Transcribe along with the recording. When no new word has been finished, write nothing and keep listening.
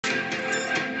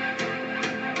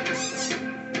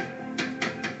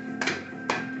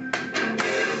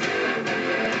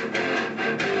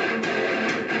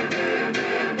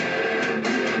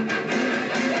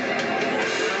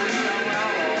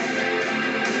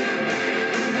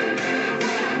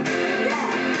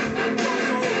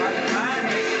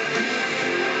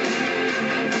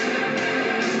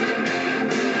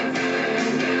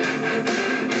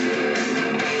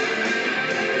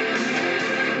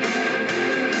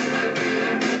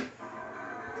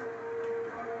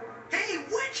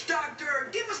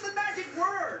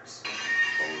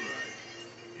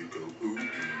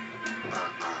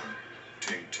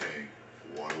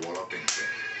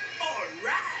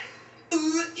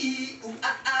ee, ooh,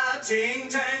 ah, ah, ting,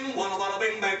 tang, walla, walla,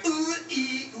 bing, bang. Ooh,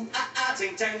 ee, ooh, ah, ah,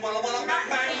 ting, tang, walla, walla, bang,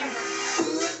 bang.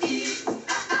 Ooh, ee, ooh,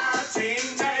 ah, ah, ting,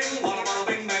 tang, walla, walla,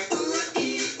 bing, bang. Ooh,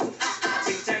 ee, ooh, ah, ah,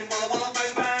 ting, tang, walla, walla,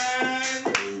 bang, bang.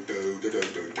 Ooh, ee,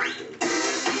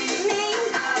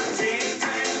 ah, ting,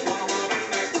 tang, walla, walla, bing,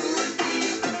 bang. Ooh,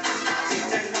 ee, ooh, ah, ah, ting,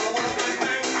 tang, walla, walla, bang,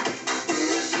 bang.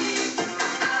 Ooh, ee, ooh,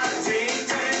 ah, ah, ting,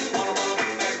 tang, walla, walla,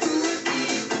 bing, bang. Ooh,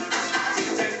 ee, ooh, ah, ah, ting,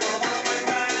 tang, walla, walla, bang,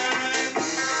 bang.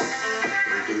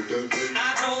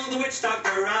 I told the witch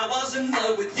doctor I was in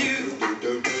love with you.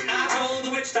 I told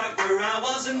the witch doctor I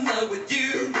was in love with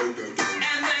you.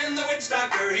 And then the witch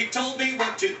doctor, he told me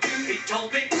what to do. He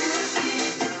told me,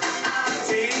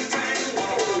 ting, tang,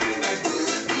 walla, walla, bang, bang.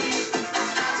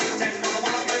 Ting, tang, walla,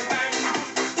 walla, bang, bang.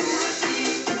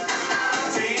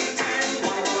 Ting, tang,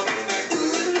 walla, walla, bang, bang.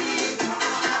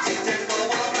 Ting, tang, walla,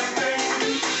 walla, bang, bang.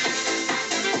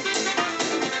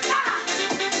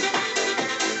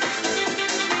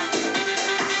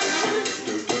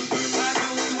 I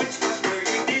told the witch doctor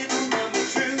you didn't love me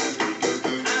true.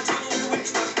 I told the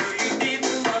witch doctor you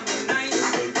didn't love me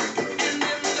nice. And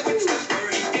then the witch doctor,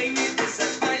 he gave me this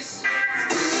advice.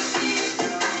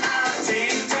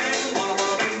 Ting, tang, walla,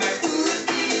 walla, bang, bang.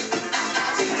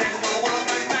 Ting, tang, walla, walla,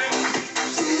 bang, bang.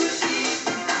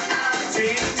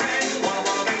 Ting, tang, walla,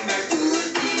 walla, bang, bang.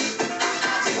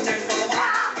 Ting, tang, walla,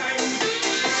 walla, bang, bang.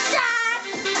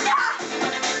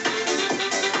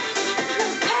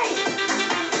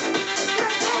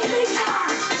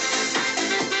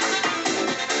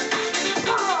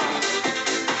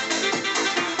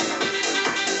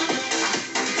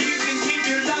 You can keep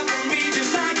your love for me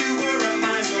just like you were a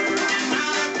miser.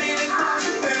 I've been it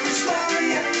very slow,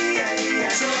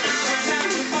 so I went out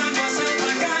to find myself a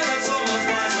guy that's so much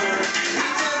wiser. He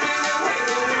told me to wait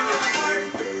in your heart.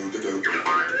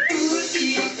 Ooh,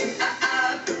 ee, ooh, ah,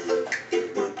 ah.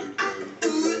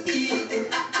 Ooh, ee, ooh,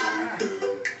 ah, ah.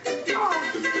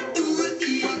 Ooh, ee,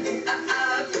 ooh, ah,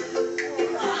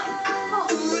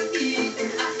 ah. Ooh, ee, ooh,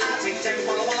 ah, ah. Ting, tang,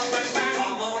 walla, walla, bang, bang.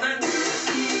 Come on and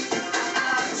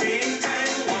ting,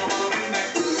 tang, walla, walla, bang, bang.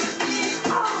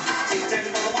 Ting, tang,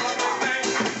 walla, walla, bang, bang.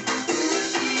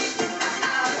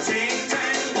 Ting,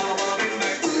 tang, walla, walla, bang,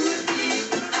 bang.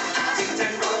 Ting,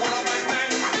 tang, walla, walla, bang,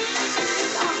 bang.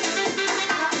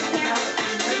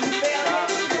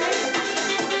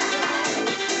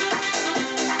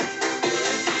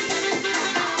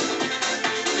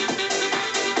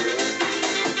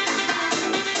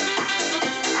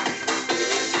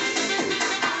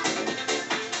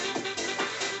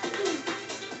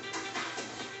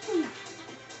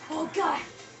 Oh God!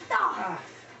 Ah.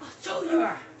 I'll show you!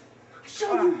 I'll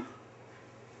show you!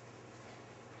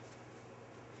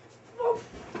 Oh.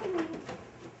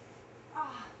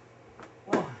 Ah.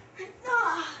 Ah.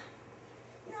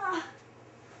 Ah.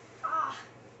 Ah.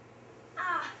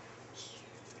 Ah.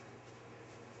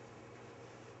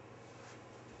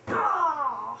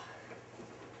 Ah.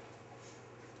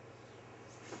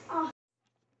 Ah.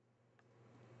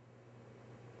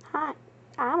 Hi,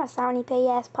 I'm a Sony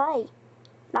PS Play.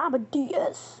 I'm a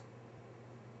DS.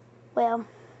 Well,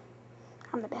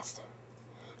 I'm the best.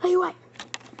 Anyway,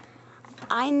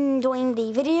 I'm doing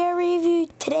the video review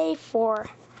today for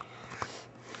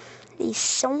the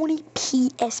Sony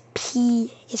PSP.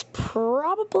 Is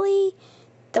probably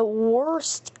the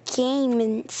worst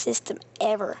gaming system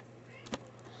ever.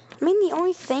 I mean, the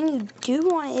only thing you do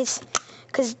want is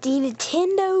because the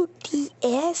Nintendo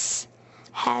DS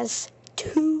has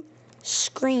 2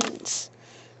 screens,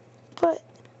 but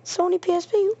Sony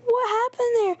PSP, what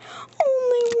happened there?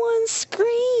 Only 1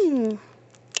 screen.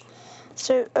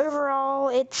 So overall,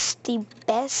 it's the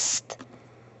best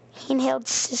handheld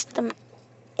system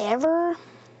ever,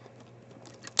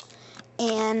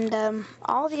 and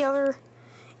all the other,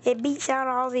 it beats out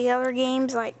all the other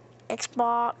games like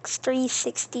Xbox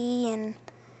 360 and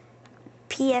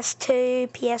PS2,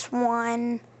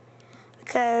 PS1,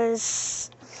 because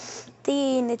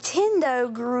the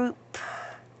Nintendo group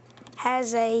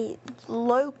has a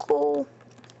local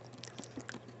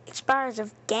expires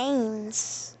of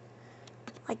games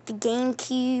like the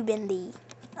GameCube and the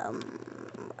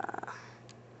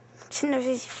Nintendo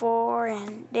 64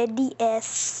 and the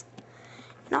DS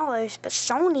and all those, but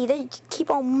Sony, they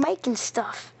keep on making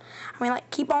stuff. I mean, like,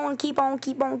 keep on.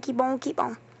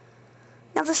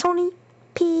 Now the Sony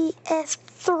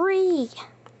PS3,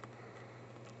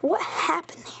 what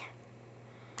happened there?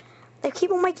 They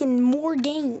keep on making more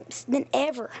games than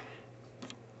ever.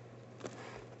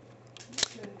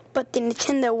 But the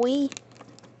Nintendo Wii,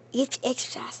 it gets you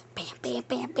exercise. Bam, bam,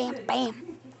 bam, bam,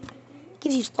 bam.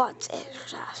 Gives you lots of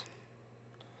exercise.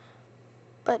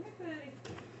 But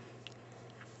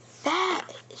that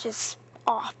is is just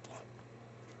awful.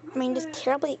 I mean, just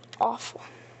terribly awful.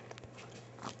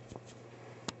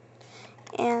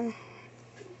 And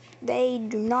they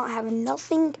do not have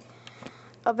nothing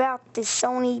about the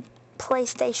Sony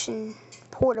PlayStation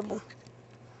Portable.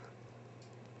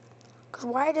 Because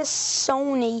why does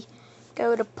Sony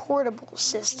go to portable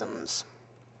systems?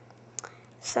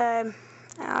 So,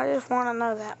 I just want to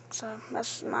know that. So,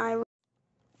 that's my...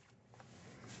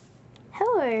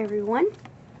 Hello everyone.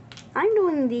 I'm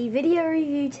doing the video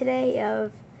review today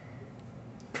of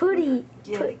Putty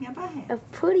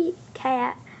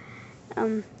Cat.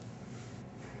 And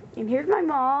here's my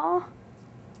mom.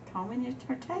 Combing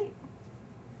her tape.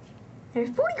 There's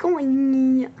Putty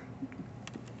going.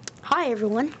 Hi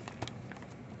everyone.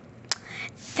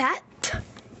 That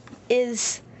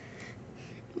is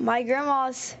my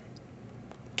grandma's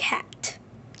cat.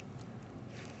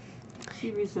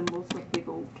 She resembles a big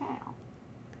old cow.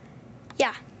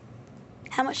 Yeah.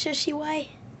 How much does she weigh?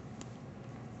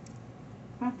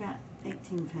 About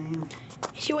 18 pounds.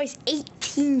 She weighs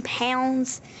 18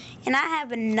 pounds. And I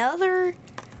have another,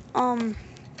 my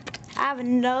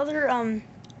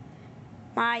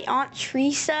Aunt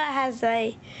Teresa has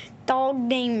a dog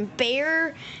named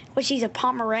Bear, which she's a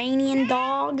Pomeranian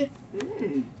dog.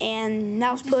 Ooh. And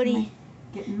that was Putty.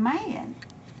 Getting mad.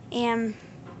 And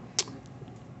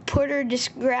Putter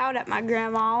just growled at my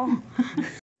grandma.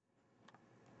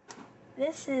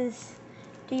 This is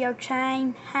Do Your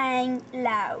Chain Hang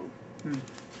Low?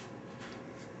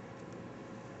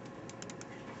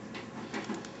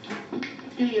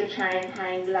 Do your chain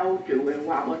hang low, do it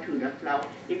wobble to the floor.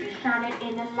 If you shine it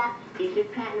in the light, is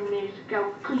it platinum minutes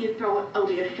ago? Could you throw it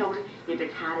over your shoulder? If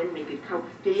it's hot and make it cold.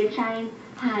 Do your chain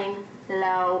hang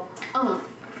low?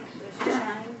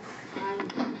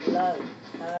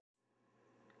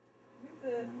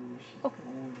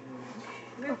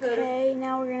 Okay,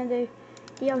 now we're gonna do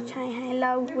Do Your Chain Hang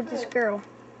Low with this girl.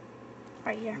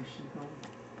 Right here.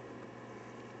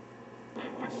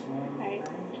 Alright.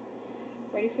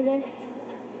 Ready for this?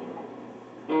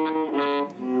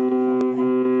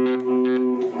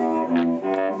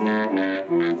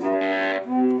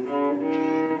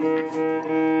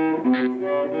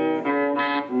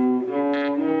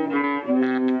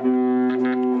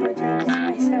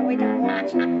 So we don't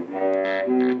watch it.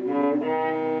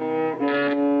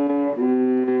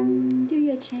 Do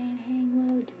your chain hang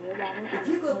low, do it wobble.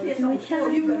 You go piss Do on it the floor,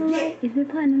 you shine can low. get. Is it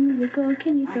platinum musical?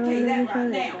 Can you I throw tell you it that over right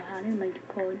shoulder? now. So hot and make it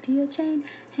cold. Do your chain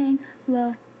hang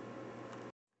low?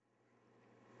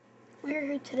 We're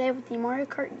here today with the Mario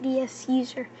Kart DS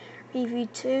user review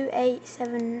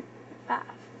 2875.